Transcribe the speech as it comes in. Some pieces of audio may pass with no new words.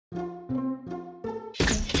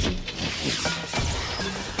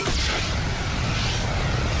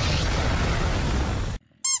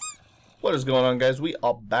What is going on, guys? We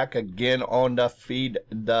are back again on the Feed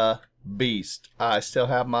the Beast. I still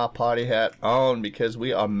have my party hat on because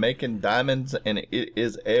we are making diamonds and it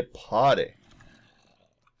is a party.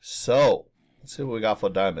 So, let's see what we got for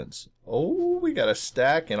diamonds. Oh, we got a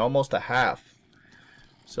stack and almost a half.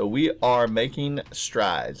 So we are making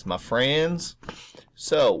strides, my friends.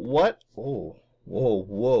 So what? Oh,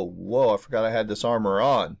 whoa. I forgot I had this armor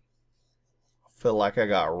on. I feel like I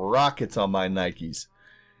got rockets on my Nikes.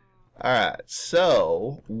 Alright,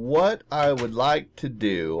 so what I would like to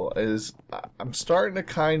do is I'm starting to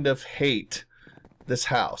kind of hate this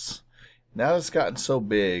house. Now it's gotten so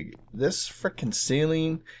big, this freaking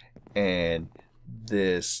ceiling and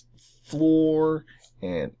this floor,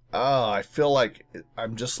 and I feel like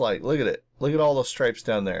I'm just like, look at it. Look at all those stripes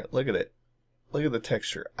down there. Look at it. Look at the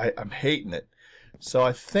texture. I'm hating it. So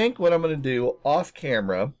I think what I'm going to do off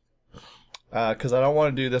camera, because I don't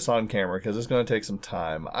want to do this on camera because it's going to take some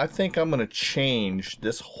time. I think I'm going to change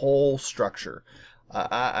this whole structure.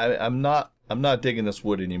 I'm not digging this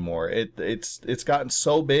wood anymore. It's gotten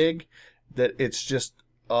so big that it's just,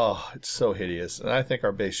 oh, it's so hideous. And I think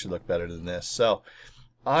our base should look better than this. So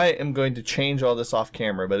I am going to change all this off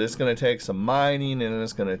camera, but it's going to take some mining and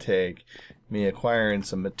it's going to take me acquiring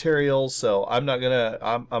some materials. So I'm not gonna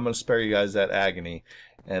I'm going to spare you guys that agony,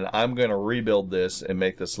 and I'm going to rebuild this and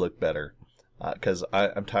make this look better. Because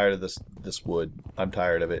I'm tired of this wood. I'm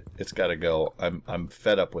tired of it. It's got to go. I'm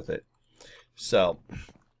fed up with it. So,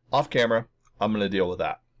 off camera, I'm going to deal with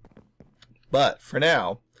that. But for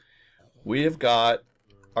now, we have got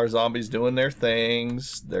our zombies doing their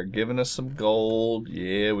things. They're giving us some gold.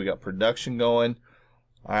 Yeah, we got production going.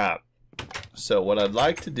 Alright. So, what I'd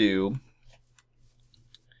like to do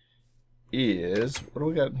is, what do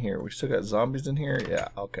we got in here? We still got zombies in here? Yeah,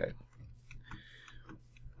 okay.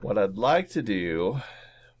 What I'd like to do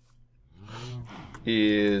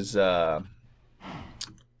is kind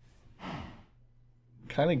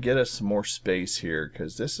of get us some more space here,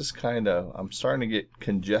 because this is kind of, I'm starting to get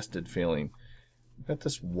congested feeling. We've got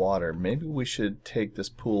this water. Maybe we should take this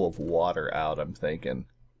pool of water out, I'm thinking,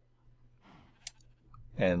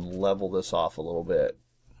 and level this off a little bit.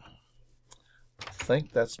 I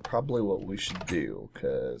think that's probably what we should do,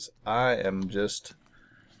 because I am just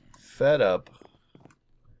fed up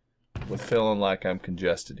with feeling like I'm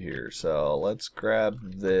congested here. So let's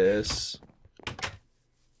grab this,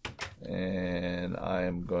 and I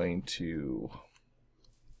am going to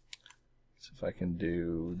see if I can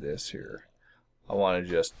do this here. I want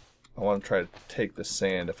to try to take the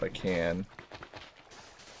sand if I can.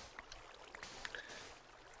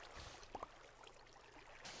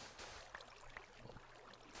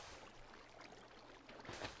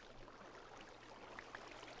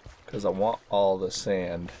 Because I want all the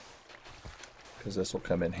sand, because this will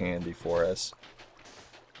come in handy for us.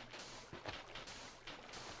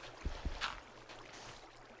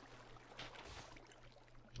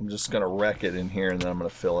 I'm just going to wreck it in here, and then I'm going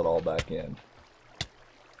to fill it all back in.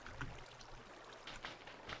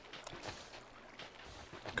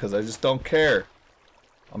 Because I just don't care.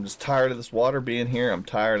 I'm just tired of this water being here. I'm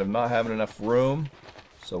tired of not having enough room.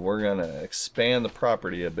 So we're going to expand the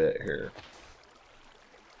property a bit here.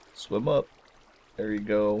 Swim up. There you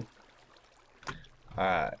go.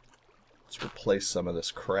 Alright, let's replace some of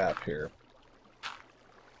this crap here.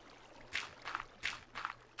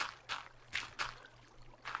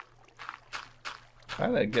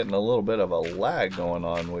 Kind of getting a little bit of a lag going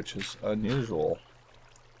on, which is unusual.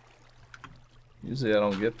 Usually I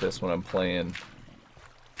don't get this when I'm playing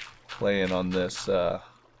on this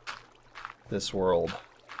this world.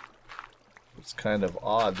 It's kind of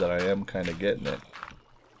odd that I am kind of getting it.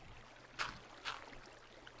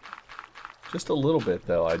 Just a little bit,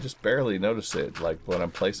 though. I just barely notice it, like when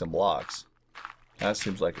I'm placing blocks. That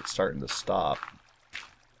seems like it's starting to stop.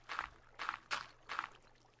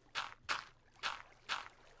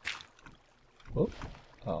 Whoop.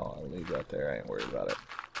 Oh, I'll leave that there. I ain't worried about it.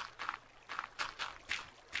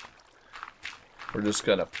 We're just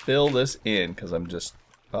gonna fill this in, because I'm just...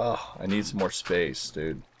 Oh, I need some more space,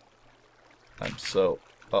 dude. I'm so...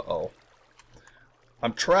 Uh-oh.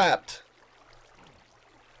 I'm trapped!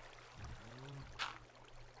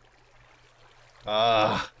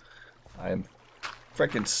 I'm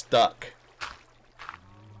freaking stuck.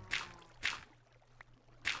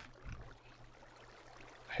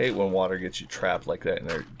 I hate when water gets you trapped like that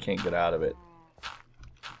and you can't get out of it.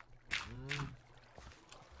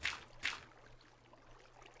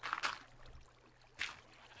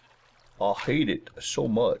 I hate it so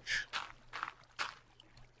much.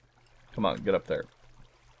 Come on, get up there.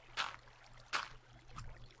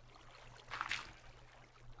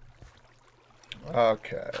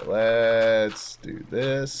 Okay, let's do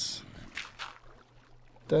this.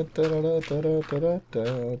 We gotta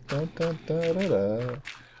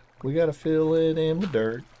fill it in with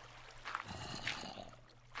dirt.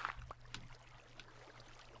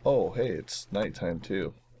 Oh, hey, it's nighttime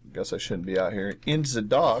too. Guess I shouldn't be out here in the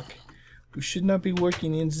dark. We should not be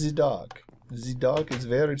working in the dark. The dark is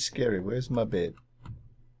very scary. Where's my bed?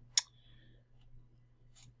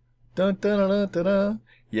 Dun, dun, dun, dun, dun, dun.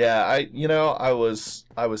 Yeah, I was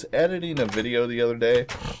editing a video the other day,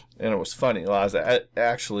 and it was funny. Well,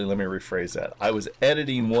 actually, let me rephrase that. I was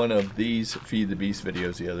editing one of these Feed the Beast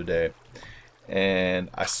videos the other day, and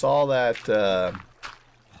I saw that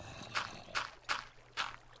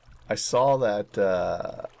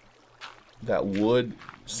that wood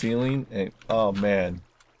ceiling, and oh man,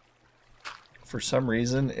 for some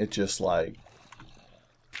reason it just like,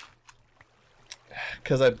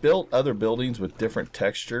 because I built other buildings with different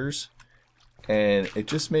textures, and it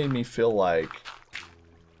just made me feel like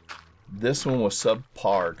this one was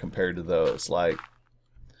subpar compared to those. Like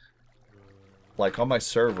on my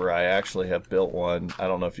server, I actually have built one. I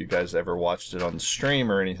don't know if you guys ever watched it on the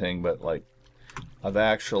stream or anything, but like I've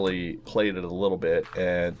actually played it a little bit,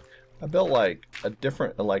 and I built like a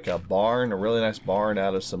different, like a barn, a really nice barn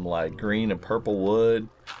out of some like green and purple wood.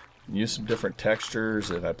 Used some different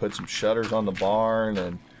textures, and I put some shutters on the barn,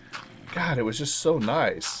 and God, it was just so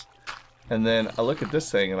nice. And then I look at this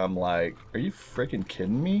thing and I'm like, are you freaking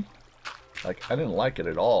kidding me? Like, I didn't like it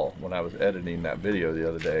at all when I was editing that video the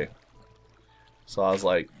other day. So I was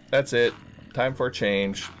like, that's it, time for a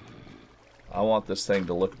change. I want this thing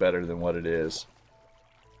to look better than what it is.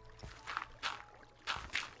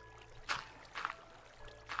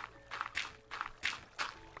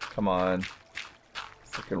 Come on.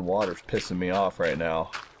 Freaking water's pissing me off right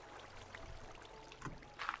now.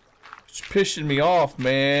 It's pissing me off,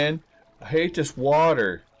 man. I hate this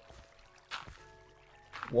water.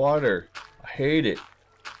 Water. I hate it.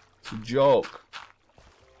 It's a joke.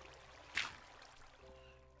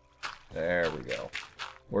 There we go.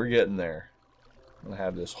 We're getting there. I'm gonna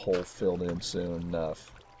have this hole filled in soon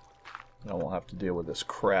enough. I won't have to deal with this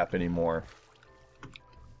crap anymore.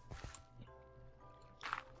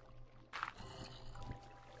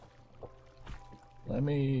 Let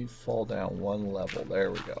me fall down one level.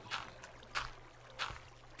 There we go.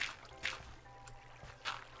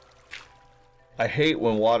 I hate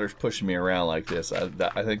when water's pushing me around like this. I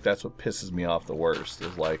think that's what pisses me off the worst.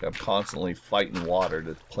 Is like I'm constantly fighting water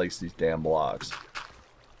to place these damn blocks.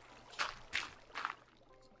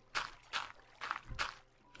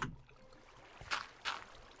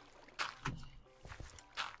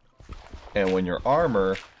 And when your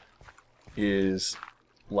armor is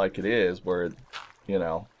like it is, where it, you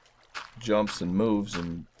know, jumps and moves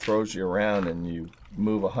and throws you around and you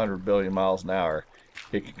move 100 billion miles an hour,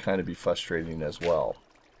 it can kind of be frustrating as well.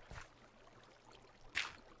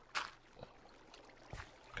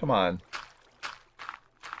 Come on.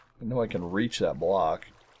 I know I can reach that block.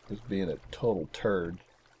 Just being a total turd.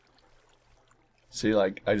 See,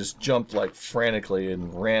 like, I just jumped like frantically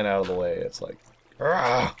and ran out of the way. It's like,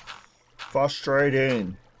 ah,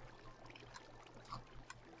 frustrating.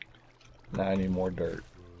 Now I need more dirt.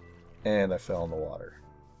 And I fell in the water.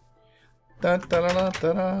 Dun, dun, dun,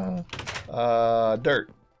 dun, dun. Dirt.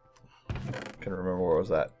 Can't remember what was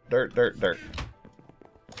that. Dirt, dirt, dirt.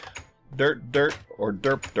 Dirt, dirt, or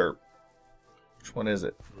derp, derp. Which one is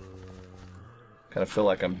it? Kind of feel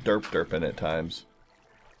like I'm derp derping at times.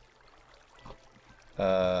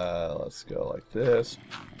 Let's go like this.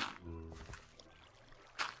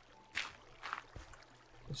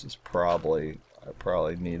 This is probably, I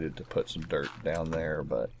probably needed to put some dirt down there,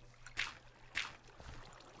 but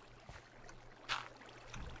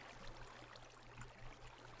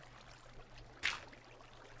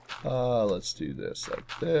let's do this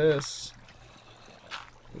like this,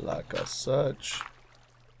 like a such.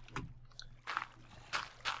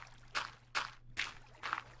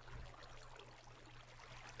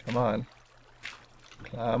 Come on,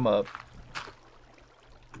 climb up.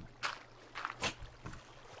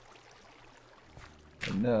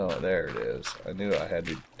 No, there it is. I knew I had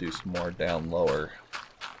to do some more down lower.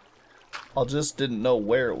 I just didn't know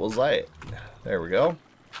where it was at. There we go.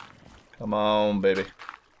 Come on, baby.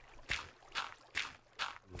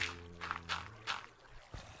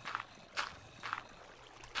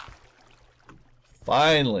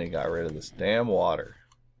 Finally got rid of this damn water.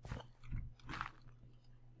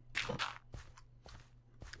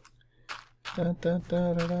 Dun, dun,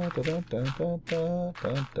 dun, dun, dun, dun, dun, dun,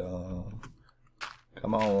 dun, dun.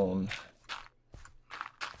 Come on.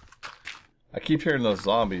 I keep hearing those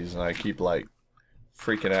zombies and I keep like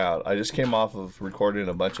freaking out. I just came off of recording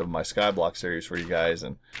a bunch of my Skyblock series for you guys,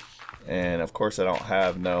 and of course I don't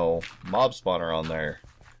have no mob spawner on there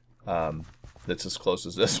that's as close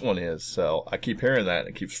as this one is. So I keep hearing that and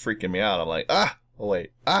it keeps freaking me out. I'm like, oh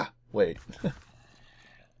wait.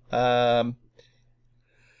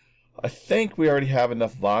 I think we already have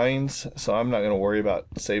enough vines, so I'm not going to worry about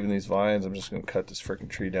saving these vines. I'm just going to cut this freaking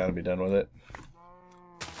tree down and be done with it.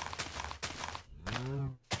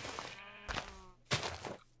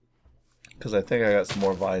 Because I think I got some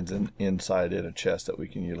more vines inside in a chest that we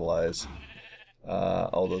can utilize.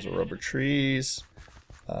 All those are rubber trees.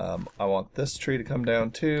 I want this tree to come down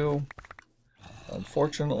too.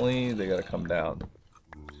 Unfortunately, they got to come down.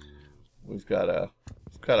 We've got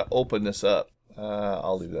to open this up.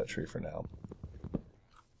 I'll leave that tree for now.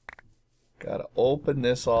 Got to open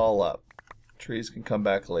this all up. Trees can come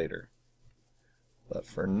back later. But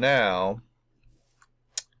for now,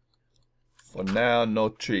 no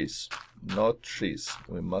trees. No trees.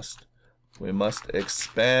 We must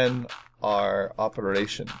expand our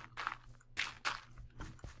operation.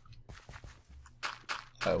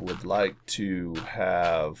 I would like to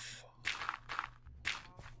have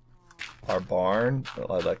our barn.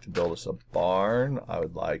 I'd like to build us a barn. I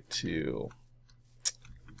would like to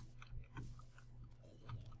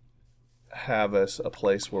have us a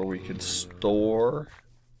place where we could store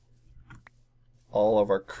all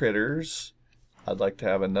of our critters. I'd like to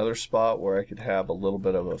have another spot where I could have a little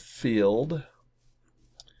bit of a field,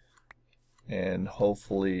 and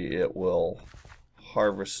hopefully it will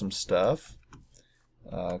harvest some stuff,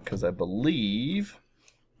 because I believe,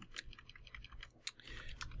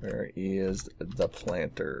 where is the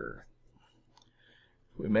planter?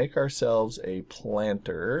 We make ourselves a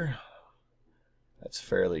planter. That's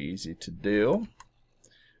fairly easy to do.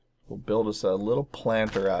 We'll build us a little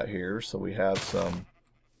planter out here so we have some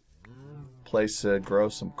place to grow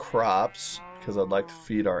some crops, because I'd like to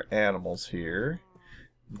feed our animals here.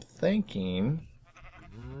 I'm thinking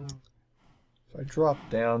if I drop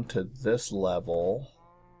down to this level,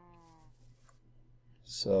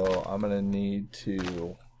 so I'm going to need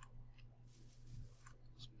to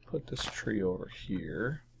put this tree over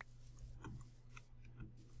here.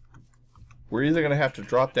 We're either going to have to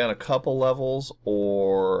drop down a couple levels,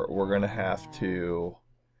 or we're going to have to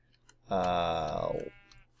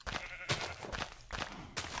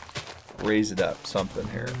raise it up something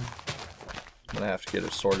here. I'm going to have to get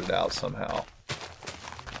it sorted out somehow.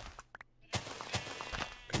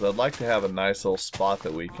 Because I'd like to have a nice little spot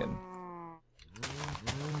that we can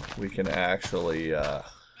actually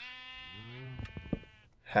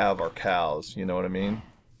have our cows, you know what I mean?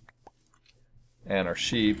 And our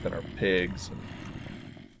sheep and our pigs.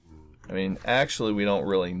 I mean, actually we don't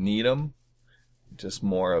really need them. Just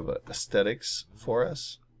more of a aesthetics for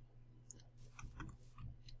us.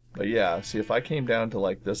 But yeah, see, if I came down to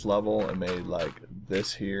like this level and made like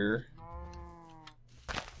this here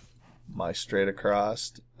my straight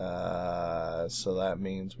across, so that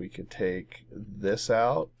means we could take this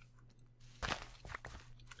out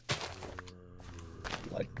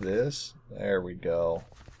like this. There we go.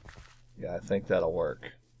 Yeah, I think that'll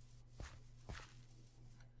work.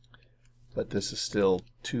 But this is still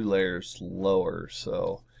 2 layers lower,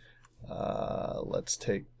 so let's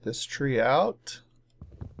take this tree out.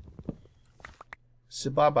 Say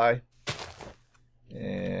bye-bye.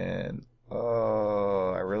 And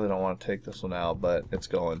I really don't want to take this one out, but it's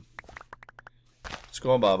going. It's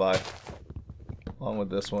going bye-bye. Along with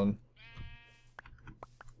this one.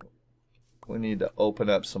 We need to open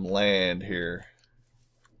up some land here.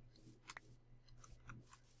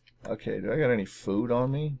 Okay, do I got any food on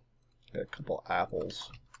me? Got a couple apples.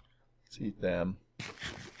 Let's eat them.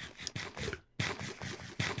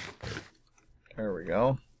 There we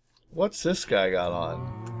go. What's this guy got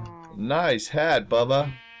on? Nice hat,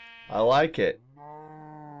 Bubba. I like it.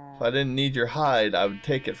 If I didn't need your hide, I would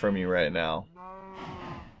take it from you right now.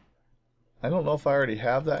 I don't know if I already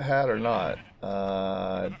have that hat or not.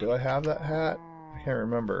 Do I have that hat? I can't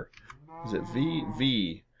remember. Is it V?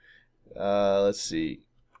 V. Let's see.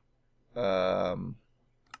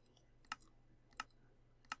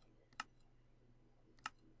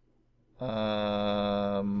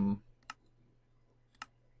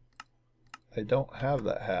 I don't have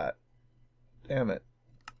that hat. Damn it.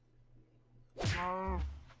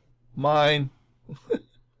 Mine.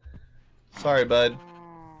 Sorry, bud.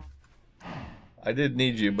 I did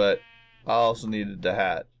need you, but I also needed the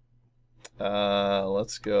hat.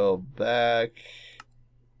 Let's go back.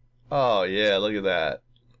 Oh, yeah, look at that.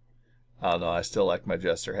 I don't know, I still like my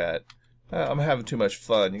jester hat. I'm having too much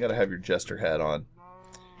fun. You gotta have your jester hat on.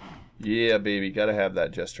 Yeah, baby, gotta have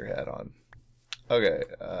that jester hat on. Okay.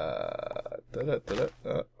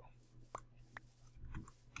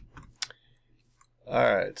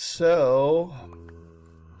 Alright, so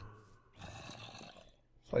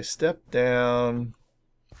if I step down,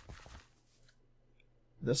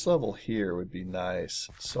 this level here would be nice.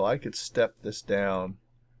 So I could step this down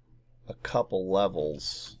a couple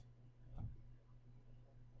levels.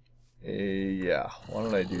 Yeah, why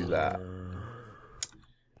don't I do that?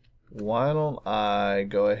 Why don't I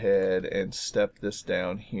go ahead and step this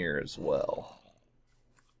down here as well?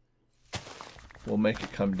 We'll make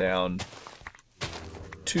it come down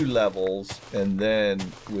 2 levels, and then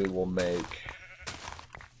we will make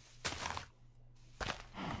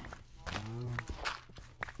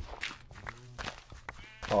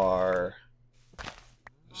our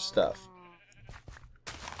stuff.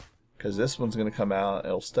 Because this one's going to come out,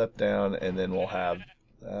 it'll step down, and then we'll have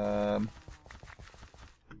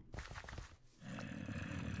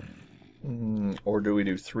or do we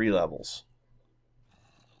do 3 levels?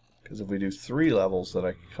 Because if we do 3 levels, then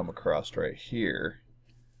I can come across right here.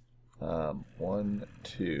 1,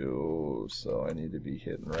 2, so I need to be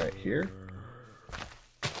hitting right here.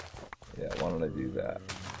 Yeah, why don't I do that?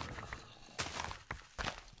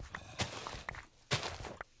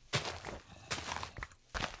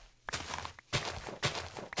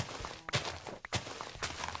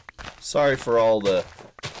 Sorry for all the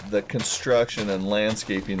construction and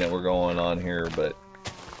landscaping that we're going on here, but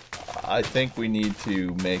I think we need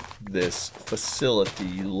to make this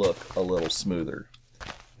facility look a little smoother.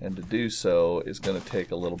 And to do so is going to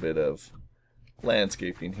take a little bit of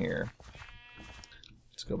landscaping here.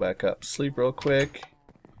 Let's go back up, sleep real quick,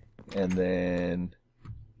 and then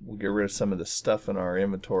we'll get rid of some of the stuff in our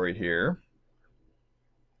inventory here.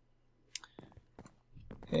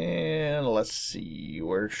 And let's see,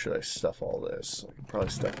 where should I stuff all this? I can probably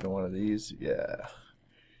stuff it in one of these. Yeah.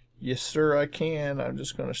 Yes, sir, I can. I'm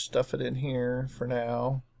just going to stuff it in here for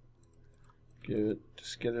now.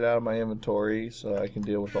 Just get it out of my inventory so I can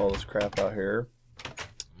deal with all this crap out here.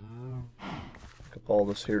 Pick up all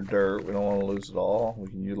this here dirt. We don't want to lose it all. We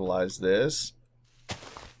can utilize this.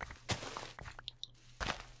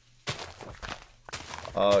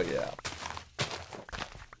 Oh, yeah.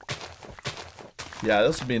 Yeah,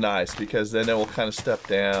 this would be nice because then it will kind of step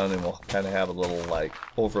down and we'll kind of have a little like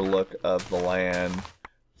overlook of the land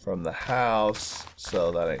from the house,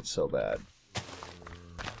 so that ain't so bad.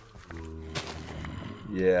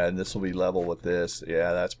 Yeah, and this will be level with this.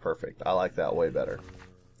 Yeah, that's perfect. I like that way better.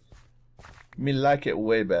 Me like it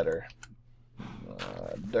way better.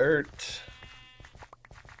 Dirt.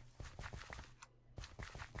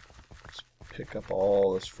 Let's pick up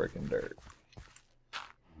all this freaking dirt.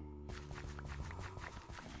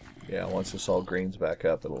 Yeah, once this all greens back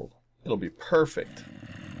up, it'll be perfect.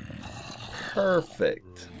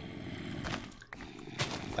 Perfect.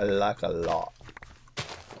 I like a lot.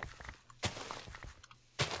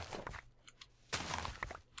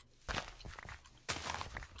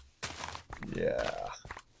 Yeah.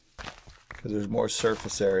 Because there's more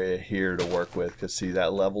surface area here to work with. Because see,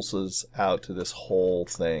 that levels us out to this whole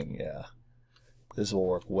thing. Yeah. This will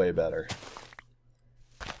work way better.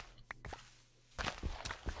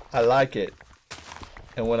 I like it.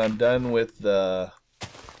 And when I'm done with the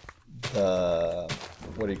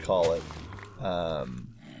what do you call it?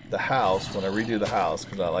 The house, when I redo the house,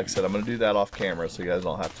 because like I said, I'm going to do that off camera so you guys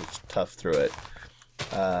don't have to tough through it.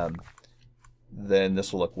 Then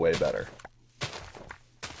this will look way better.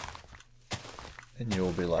 And you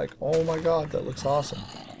will be like, oh my god, that looks awesome.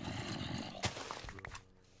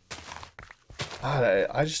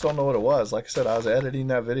 I just don't know what it was. Like I said, I was editing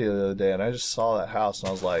that video the other day and I just saw that house and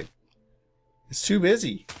I was like, it's too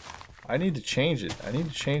busy. I need to change it. I need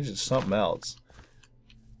to change it to something else.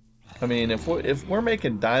 I mean, if we're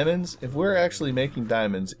making diamonds, if we're actually making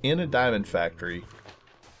diamonds in a diamond factory,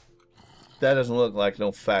 that doesn't look like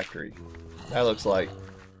no factory. That looks like,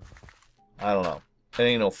 I don't know. It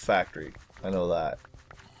ain't no factory. I know that.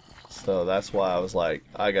 So that's why I was like,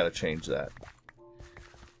 I gotta change that.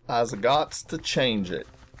 I've got to change it.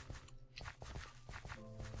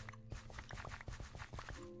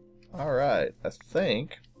 Alright, I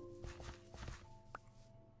think.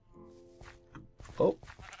 Oh,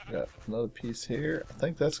 got another piece here. I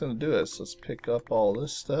think that's going to do it. So let's pick up all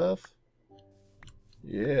this stuff.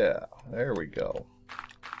 Yeah, there we go.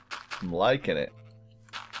 I'm liking it.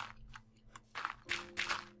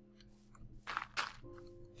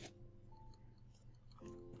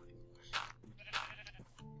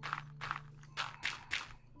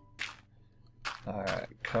 Alright,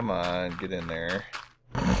 come on, get in there.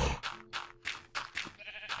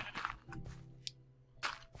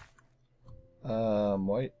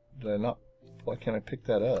 Wait, did I not Why can't I pick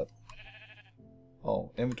that up?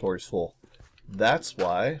 Oh, inventory's full. That's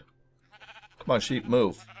why. Come on, sheep,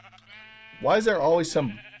 move. Why is there always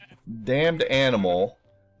some damned animal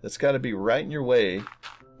that's got to be right in your way?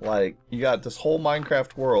 Like, you got this whole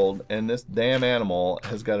Minecraft world, and this damn animal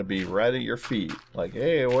has got to be right at your feet. Like,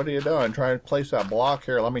 hey, what are you doing? Trying to place that block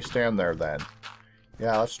here? Let me stand there then.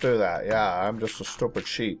 Yeah, let's do that. Yeah, I'm just a stupid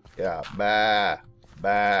sheep. Yeah, bah,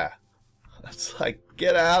 bah. It's like,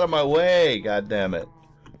 get out of my way, god damn it.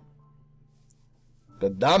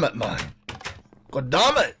 God damn it, man. God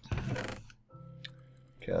damn it.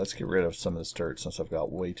 Okay, let's get rid of some of this dirt since I've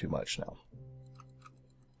got way too much now.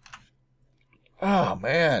 Oh,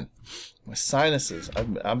 man. My sinuses.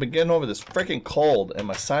 I've been getting over this freaking cold, and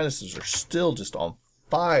my sinuses are still just on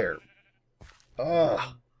fire.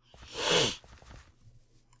 Ugh.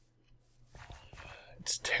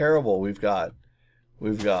 It's terrible. We've got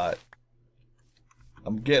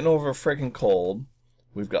I'm getting over a freaking cold.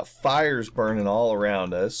 We've got fires burning all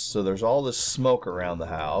around us, so there's all this smoke around the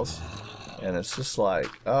house, and it's just like,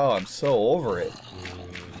 oh, I'm so over it.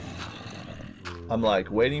 I'm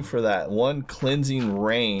like waiting for that one cleansing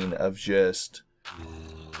rain of just,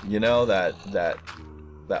 you know, that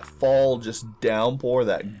fall just downpour,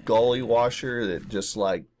 that gully washer that just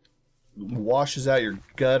like washes out your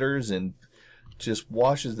gutters and just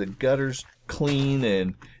washes the gutters clean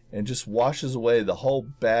and just washes away the whole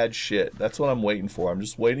bad shit. That's what I'm waiting for. I'm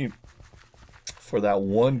just waiting for that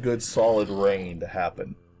one good solid rain to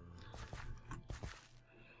happen.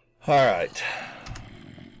 Alright.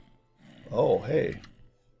 Oh, hey.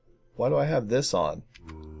 Why do I have this on?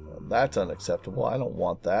 Well, that's unacceptable. I don't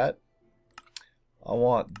want that. I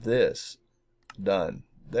want this done.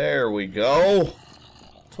 There we go.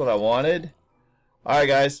 That's what I wanted. Alright,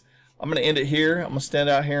 guys. I'm going to end it here. I'm going to stand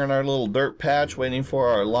out here in our little dirt patch waiting for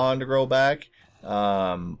our lawn to grow back.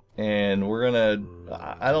 And we're going to...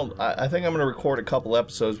 I think I'm going to record a couple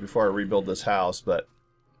episodes before I rebuild this house, but...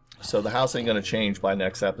 So the house ain't going to change by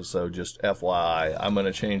next episode, just FYI. I'm going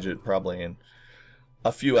to change it probably in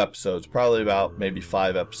a few episodes, probably about maybe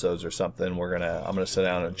 5 episodes or something. I'm going to sit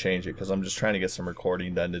down and change it because I'm just trying to get some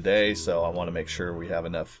recording done today, so I want to make sure we have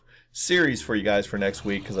enough series for you guys for next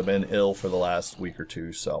week because I've been ill for the last week or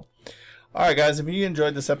two. So, alright guys, if you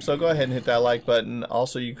enjoyed this episode, go ahead and hit that like button.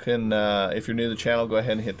 Also, you can, if you're new to the channel, go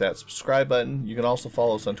ahead and hit that subscribe button. You can also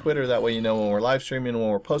follow us on Twitter. That way you know when we're live streaming and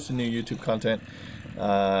when we're posting new YouTube content.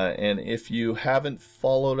 And if you haven't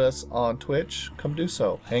followed us on Twitch, come do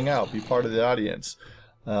so. Hang out, be part of the audience.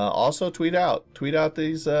 Also tweet out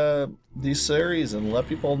these series and let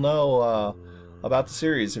people know about the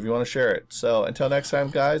series if you want to share it. So until next time,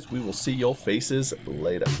 guys, we will see your faces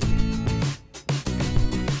later.